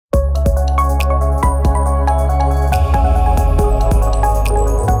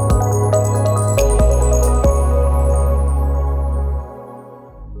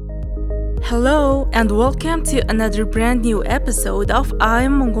and welcome to another brand new episode of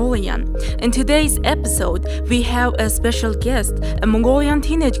I'm Mongolian. In today's episode, we have a special guest, a Mongolian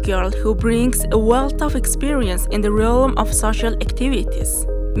teenage girl who brings a wealth of experience in the realm of social activities.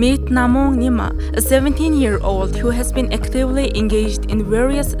 Meet Nyamaa, a 17-year-old who has been actively engaged in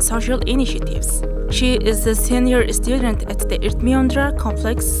various social initiatives. She is a senior student at the Erdmiin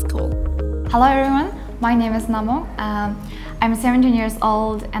complex school. Hello everyone, my name is Namuun. I'm 17 years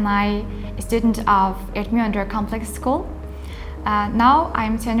old and I'm a student of Erdmiin complex school. Now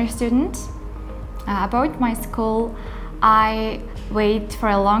I'm a senior student. About my school, I wait for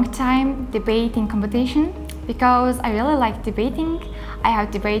a long time debating competition because I really like debating. I have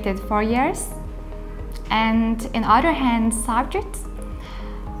debated 4 years. And in other hand subjects,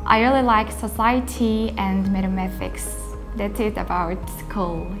 I really like society and mathematics. That's it about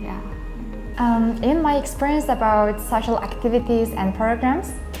school, yeah. In my experience about social activities and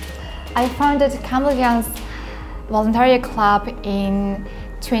programs, I founded Cambodian's voluntary club in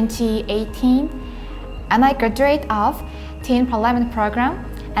 2018 and I graduate of Teen Parliament program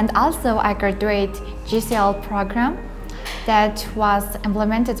and also I graduate GCL program that was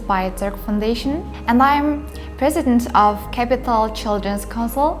implemented by Turk Foundation, and I'm president of Capital Children's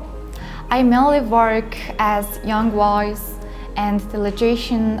Council. I mainly work as young voice and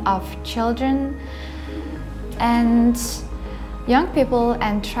delegation of children and young people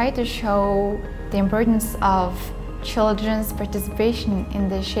and try to show the importance of children's participation in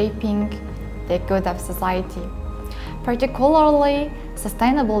the shaping the good of society, particularly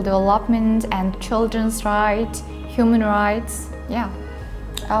sustainable development and children's rights, human rights, yeah.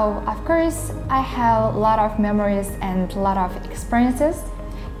 Oh, of course, I have a lot of memories and a lot of experiences.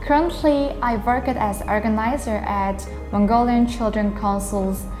 Currently, I work as organizer at Mongolian Children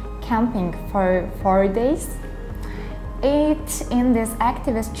Council's camping for 4 days. In this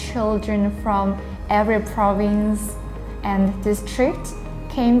activist children from every province and district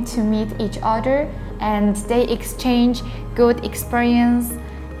came to meet each other and they exchange good experience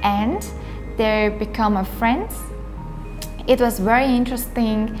and they become friends. It was very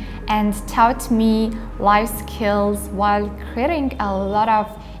interesting and taught me life skills while creating a lot of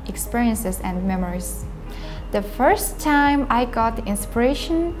experiences and memories. The first time I got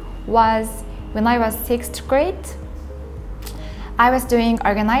inspiration was when I was 6th grade. I was doing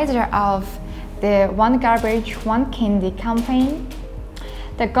organizer of the One Garbage, One Candy campaign.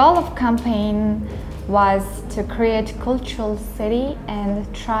 The goal of campaign was to create cultural city and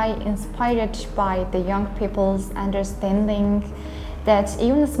try inspired by the young people's understanding that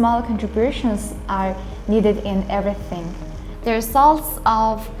even small contributions are needed in everything. The results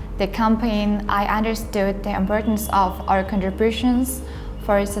of the campaign, I understood the importance of our contributions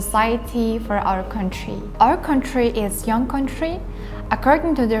for society, for our country. Our country is young country.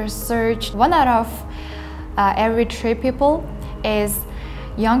 According to the research, 1 out of every 3 people is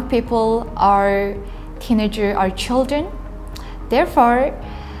young people or teenagers or children. Therefore,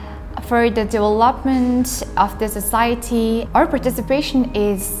 for the development of the society, our participation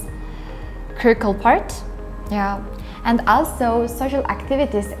is critical part. Yeah. And also, social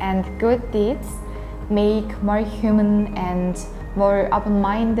activities and good deeds make more human and more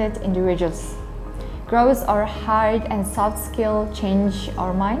open-minded individuals. Grows our hard and soft skill change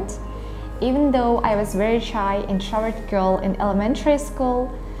our mind. Even though I was very shy introvert girl in elementary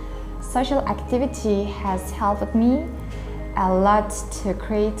school, social activity has helped me a lot to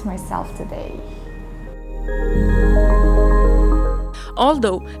create myself today.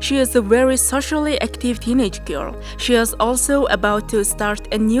 Although she is a very socially active teenage girl, she is also about to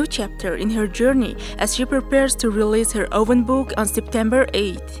start a new chapter in her journey as she prepares to release her own book on September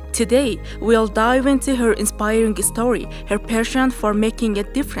 8th. Today, we'll dive into her inspiring story, her passion for making a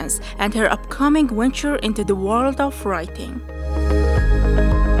difference, and her upcoming venture into the world of writing.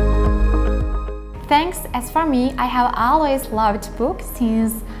 Thanks. As for me, I have always loved books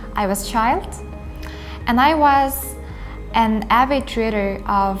since I was a child, and I was an avid reader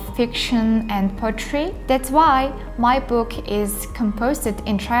of fiction and poetry. That's why my book is composed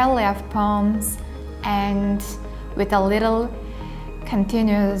entirely of poems and with a little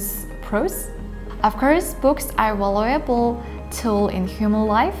continuous prose. Of course, books are a valuable tool in human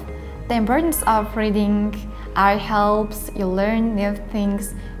life. The importance of reading helps you learn new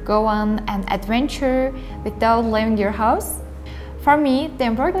things, go on an adventure without leaving your house. For me, the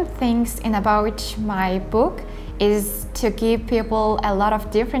important things about my book is to give people a lot of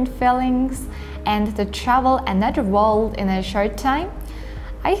different feelings and to travel another world in a short time.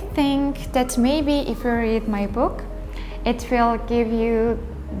 I think that maybe if you read my book, it will give you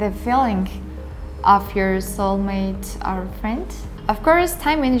the feeling of your soulmate or friend. Of course,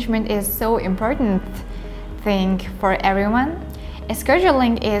 time management is so important thing for everyone.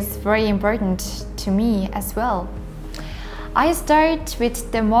 Scheduling is very important to me as well. I start with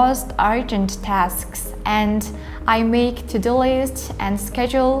the most urgent tasks and I make to-do lists and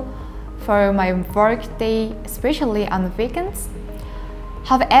schedule for my work day, especially on weekends.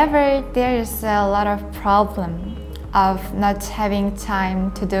 However, there is a lot of problem of not having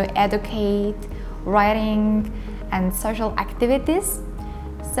time to do educate, writing, and social activities.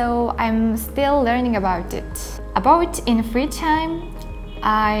 So I'm still learning about it. About in free time,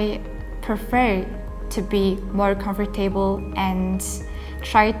 I prefer to be more comfortable and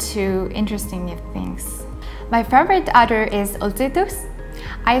try to interesting new things. My favorite author is Ultitus.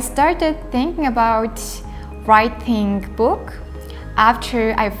 I started thinking about writing book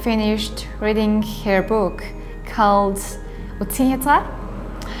after I finished reading her book called Ultinyata.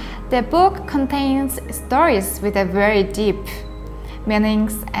 The book contains stories with a very deep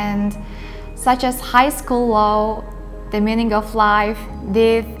meanings and such as high school law, the meaning of life,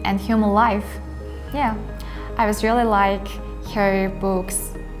 death, and human life. Yeah, I was really like her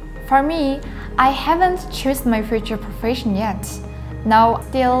books. For me, I haven't chosen my future profession yet. Now,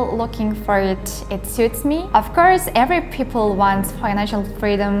 still looking for it. It suits me. Of course, every people wants financial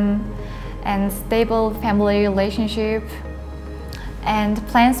freedom and stable family relationship and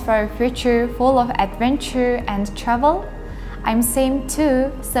plans for a future full of adventure and travel. I'm same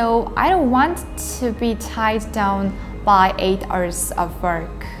too, so I don't want to be tied down by 8 hours of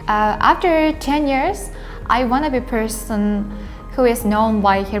work. After 10 years, I want to be a person who is known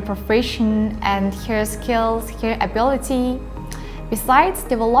by her profession and her skills, her ability. Besides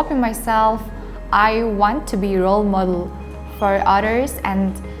developing myself, I want to be a role model for others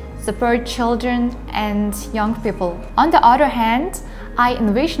and support children and young people. On the other hand, I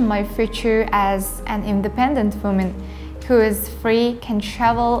envision my future as an independent woman who is free, can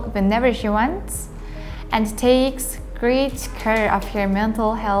travel whenever she wants, and takes great care of her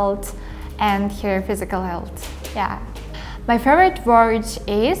mental health and her physical health. Yeah. My favorite word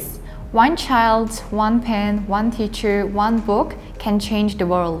is one child, one pen, one teacher, one book can change the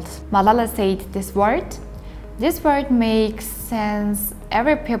world. Malala said this word. This word makes sense.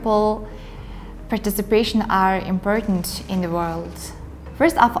 Every people participation are important in the world.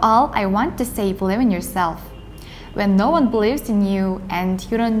 First of all, I want to say believe in yourself. When no one believes in you and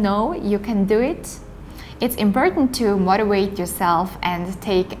you don't know you can do it, it's important to motivate yourself and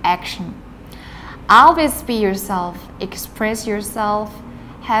take action. Always be yourself, express yourself,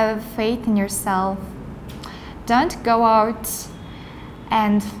 have faith in yourself. Don't go out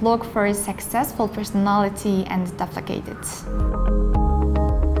and look for a successful personality and duplicate it.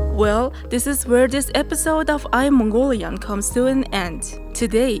 Well, this is where this episode of I'm Mongolian comes to an end.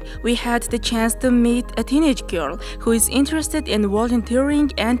 Today, we had the chance to meet a teenage girl who is interested in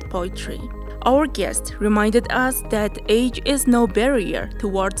volunteering and poetry. Our guest reminded us that age is no barrier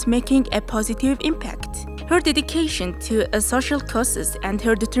towards making a positive impact. Her dedication to social causes and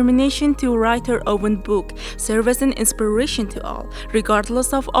her determination to write her own book serve as an inspiration to all,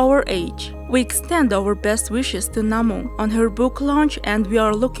 regardless of our age. We extend our best wishes to Namuun on her book launch, and we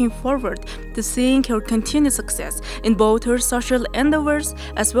are looking forward to seeing her continued success in both her social endeavors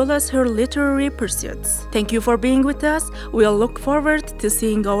as well as her literary pursuits. Thank you for being with us. We'll look forward to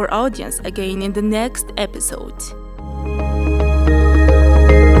seeing our audience again in the next episode.